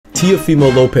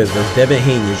Teofimo Lopez versus Devin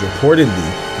Haney is reportedly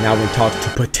now in talks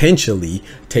to potentially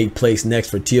take place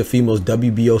next for Teofimo's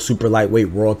WBO super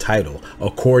lightweight world title,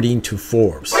 according to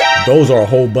Forbes. Those are a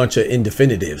whole bunch of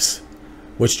indefinitives,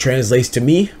 which translates to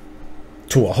me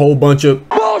to a whole bunch of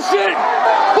bullshit,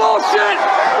 bullshit,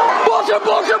 bullshit,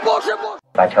 bullshit, bullshit, bullshit.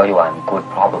 If I tell you I'm good,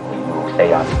 probably you will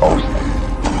say I'm boasting.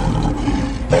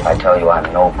 But if I tell you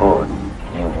I'm no good,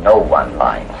 you know I'm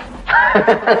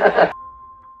lying.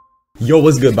 Yo,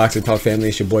 what's good, Boxing Talk family?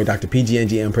 It's your boy Dr.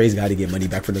 PGNGM. Praise God to get money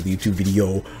back for another YouTube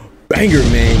video. Banger,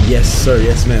 man. Yes, sir.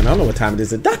 Yes, man. I don't know what time it is.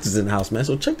 The doctor's in the house, man.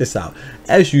 So check this out.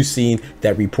 As you've seen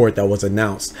that report that was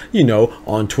announced, you know,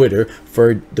 on Twitter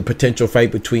for the potential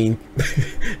fight between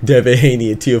Devin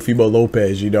Haney and Teofimo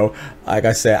Lopez, you know, like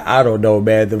I said, I don't know,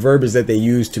 man. The verbiage that they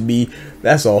use, to me,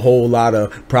 that's a whole lot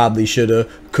of probably, shoulda,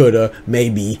 coulda,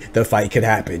 maybe the fight could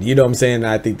happen. You know what I'm saying?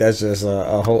 I think that's just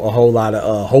a whole lot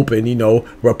of hoping, you know,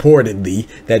 reportedly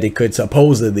that it could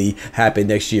supposedly happen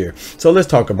next year. So let's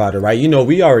talk about it, right? You know,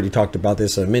 we already talked about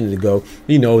this a minute ago.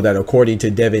 You know that according to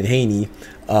Devin Haney,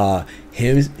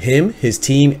 his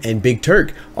team and Big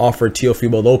Turk offered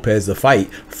Teofimo Lopez the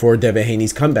fight for Devin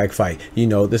Haney's comeback fight. You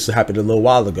know, this happened a little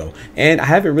while ago, and I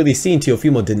haven't really seen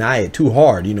Teofimo deny it too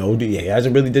hard. You know, he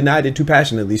hasn't really denied it too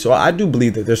passionately. So I do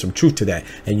believe that there's some truth to that.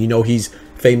 And you know, he's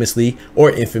famously or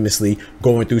infamously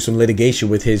going through some litigation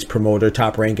with his promoter,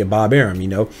 Top Rank, and Bob Arum, you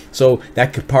know, so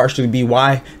that could partially be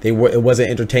why it wasn't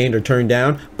entertained or turned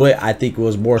down. But I think it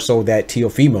was more so that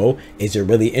Teofimo isn't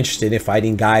really interested in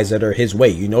fighting guys that are his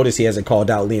weight. You notice he hasn't called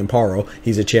out Liam Paro,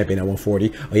 he's a champion at 140,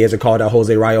 or he hasn't called out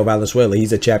Jose Rayo Valenzuela,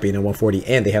 he's a champion at 140,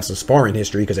 and they have some sparring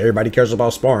history because everybody cares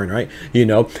about sparring, right? You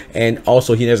know, and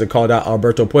also he hasn't called out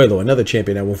Alberto Puello, another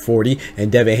champion at 140,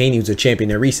 and Devin Haney, who's a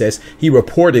champion at recess. He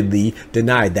reportedly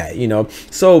denied that, you know,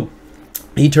 so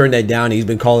he turned that down. He's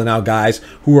been calling out guys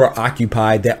who are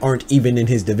occupied that aren't even in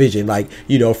his division. Like,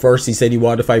 you know, first he said he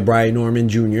wanted to fight Brian Norman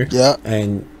Jr. Yeah,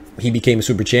 and he became a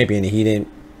super champion, and he didn't,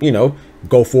 you know,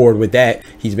 go forward with that.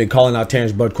 He's been calling out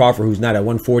Terrence Bud Crawford, who's not at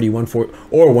 140, 140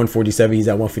 or 147. He's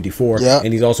at 154. Yeah.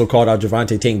 And he's also called out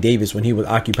Gervonta Tank Davis when he was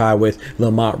occupied with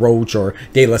Lamont Roach or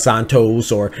De Los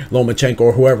Santos or Lomachenko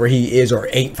or whoever he is or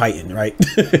ain't fighting, right?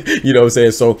 You know what I'm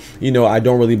saying? So, you know, I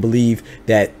don't really believe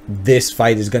that this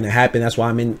fight is going to happen. That's why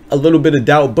I'm in a little bit of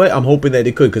doubt, but I'm hoping that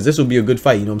it could, because this will be a good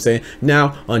fight. You know what I'm saying?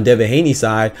 Now, on Devin Haney's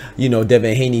side, you know,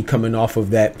 Devin Haney coming off of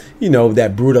that, you know,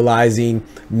 that brutalizing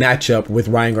matchup with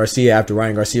Ryan Garcia after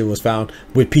Ryan Garcia was found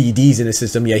with PEDs in the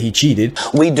system. Yeah, he cheated.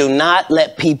 We do not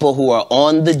let people who are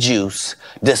on the juice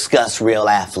discuss real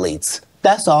athletes.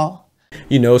 That's all.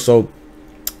 You know, so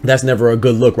that's never a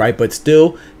good look, right? But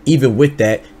still, even with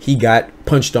that, he got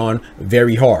punched on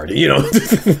very hard. You know,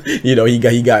 you know, he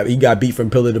got beat from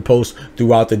pillar to post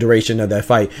throughout the duration of that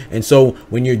fight. And so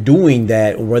when you're doing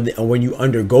that, or when you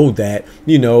undergo that,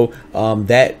 you know,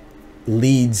 that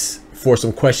leads for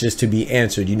some questions to be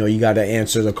answered. You know, you got to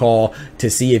answer the call to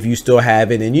see if you still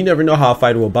have it, and you never know how a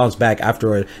fighter will bounce back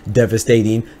after a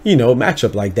devastating, you know,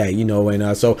 matchup like that, you know.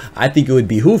 And so I think it would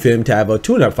behoove him to have a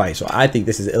tune-up fight. So I think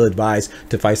this is ill-advised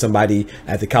to fight somebody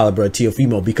at the caliber of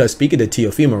Teofimo, because speaking of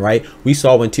Teofimo, right, we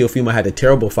saw when Teofimo had a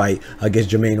terrible fight against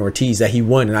Jermaine Ortiz that he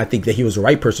won, and I think that he was the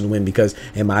right person to win, because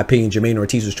in my opinion, Jermaine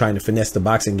Ortiz was trying to finesse the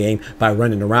boxing game by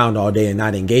running around all day and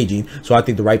not engaging. So I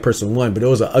think the right person won, but it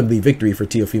was an ugly victory for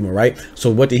Teofimo, right? So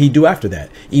what did he do after that?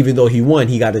 Even though he won,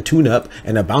 he got a tune-up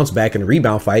and a bounce back and a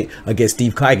rebound fight against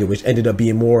Steve Claggett, which ended up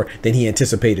being more than he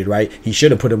anticipated, right? He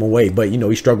should have put him away, but you know,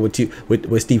 he struggled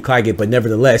with Steve Claggett. But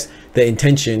nevertheless, the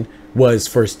intention was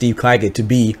for Steve Claggett to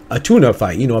be a tune-up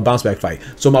fight, you know, a bounce back fight.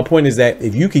 So my point is that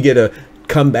if you could get a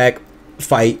comeback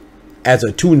fight as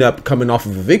a tune-up coming off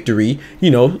of a victory,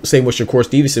 you know, same with Shakur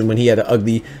Stevenson when he had an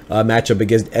ugly matchup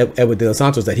against Edward De Los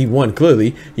Santos that he won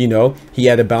clearly. You know, he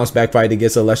had a bounce back fight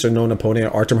against a lesser known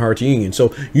opponent, Artem Harutyunyan.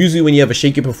 So usually when you have a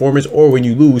shaky performance or when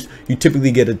you lose, you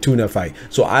typically get a tune-up fight.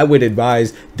 So I would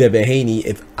advise Devin Haney,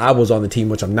 if I was on the team,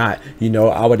 which I'm not, you know,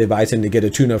 I would advise him to get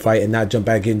a tune-up fight and not jump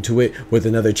back into it with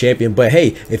another champion. But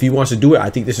hey, if he wants to do it,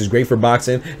 I think this is great for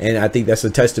boxing, and I think that's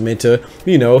a testament to,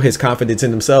 you know, his confidence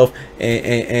in himself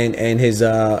and his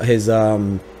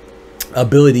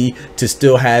ability to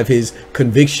still have his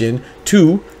conviction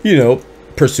to, you know,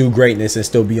 pursue greatness and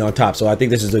still be on top. So I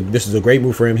think this is a great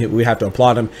move for him. We have to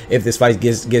applaud him if this fight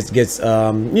gets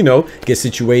you know, gets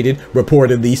situated.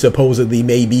 Reportedly, supposedly,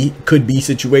 maybe could be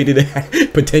situated,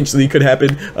 potentially could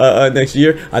happen next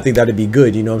year. I think that'd be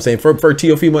good, you know what I'm saying, for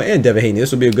Teofimo and Devin Haney.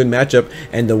 This would be a good matchup,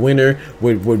 and the winner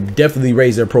would definitely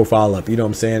raise their profile up, you know what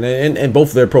I'm saying, and both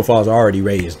of their profiles are already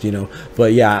raised, you know.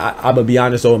 But yeah, I'm gonna be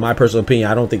honest though, in my personal opinion,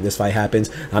 I don't think this fight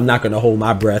happens. I'm not gonna hold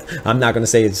my breath. I'm not gonna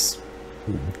say it's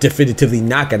definitively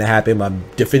not going to happen. I'm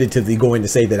definitively going to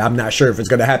say that I'm not sure if it's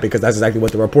going to happen, because that's exactly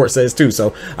what the report says too.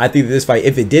 So I think that this fight,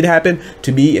 if it did happen,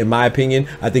 to me, in my opinion,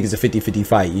 I think it's a 50-50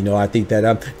 fight. You know, I think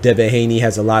that Devin Haney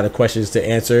has a lot of questions to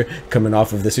answer coming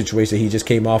off of the situation he just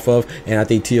came off of, and I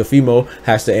think Teofimo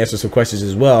has to answer some questions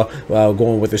as well,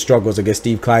 going with the struggles against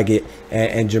Steve Claggett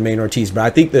and Jermaine Ortiz. But I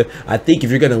think if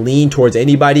you're going to lean towards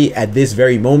anybody at this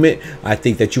very moment, I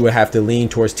think that you would have to lean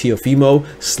towards Teofimo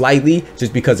slightly,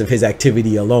 just because of his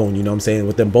activity alone. You know what I'm saying?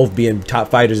 With them both being top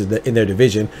fighters in their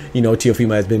division, you know,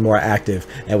 Teofimo has been more active.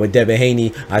 And with Devin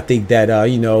Haney, I think that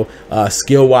you know,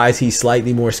 skill wise, he's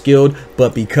slightly more skilled,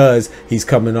 but because he's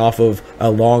coming off of a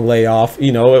long layoff,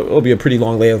 you know, it'll be a pretty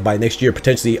long layoff by next year,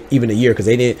 potentially even a year, because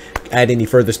they didn't add any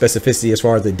further specificity as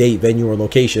far as the date, venue, or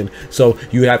location. So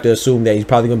you would have to assume that he's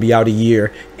probably going to be out a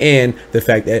year, and the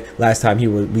fact that last time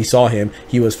we saw him,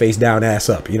 he was face down, ass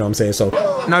up. You know what I'm saying? So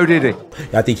no, did he?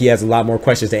 I think he has a lot more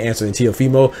questions to answer than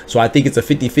Teofimo. So I think it's a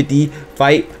 50-50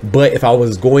 fight. But if I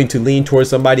was going to lean towards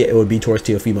somebody, it would be towards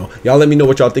Teofimo. Y'all let me know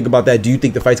what y'all think about that. Do you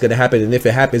think the fight's going to happen? And if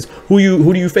it happens, who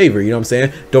do you favor? You know what I'm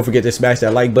saying? Don't forget to smash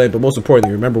that like button. But most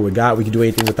importantly, remember, with God, we can do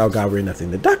anything. Without God, we're nothing.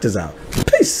 The doctor's out.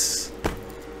 Peace.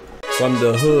 From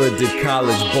the hood to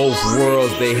college, both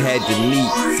worlds they had to meet.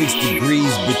 6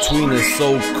 degrees between us,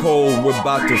 so cold we're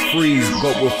about to freeze.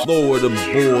 But we're Florida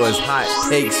boys, hot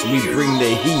takes, we bring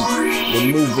the heat.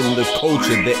 We're moving the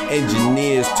culture, the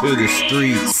engineers to the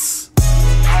streets.